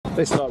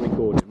let's start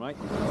recording, right?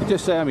 You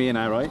just say I'm here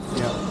now, right?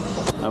 Yeah.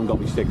 I haven't got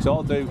my stick, so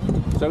I'll do.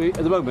 So at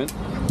the moment,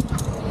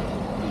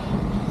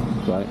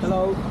 right?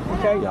 Hello.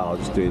 Okay. Yeah, I'll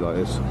just do it like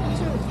this.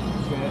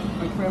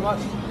 Thank you very much.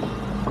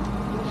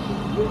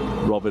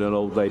 Robbing an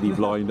old lady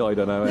blind, I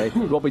don't know, eh?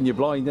 Robbing you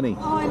blind, isn't he?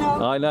 Oh, I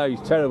know. I know,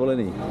 he's terrible,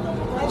 isn't he?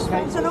 I've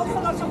spent an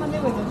awful lot of money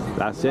with them.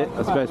 That's it,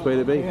 that's the best way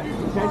to be. No,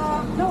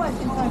 I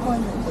think I'm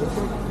going with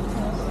them.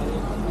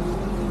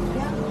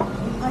 Yeah,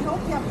 I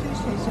hope you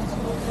appreciate it.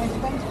 They're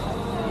expensive.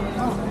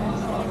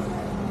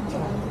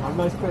 Have a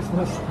nice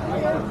Christmas.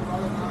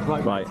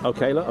 Right,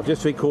 okay, look, I've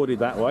just recorded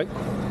that way.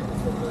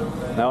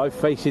 Now I've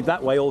faced it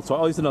that way all the time.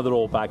 Oh, there's another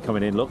old bag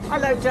coming in, look.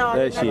 Hello,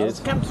 darling. There she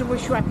is. Come to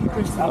wish you happy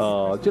Christmas.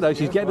 Oh, do you know,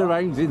 she's getting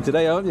around in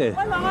today, aren't you?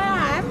 Well,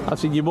 I am. I've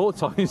seen you more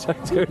times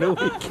during a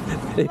week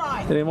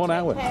than in 1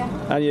 hour. Take care.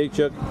 And you,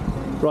 Chuck.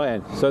 Right,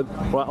 then. So,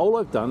 right, all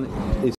I've done is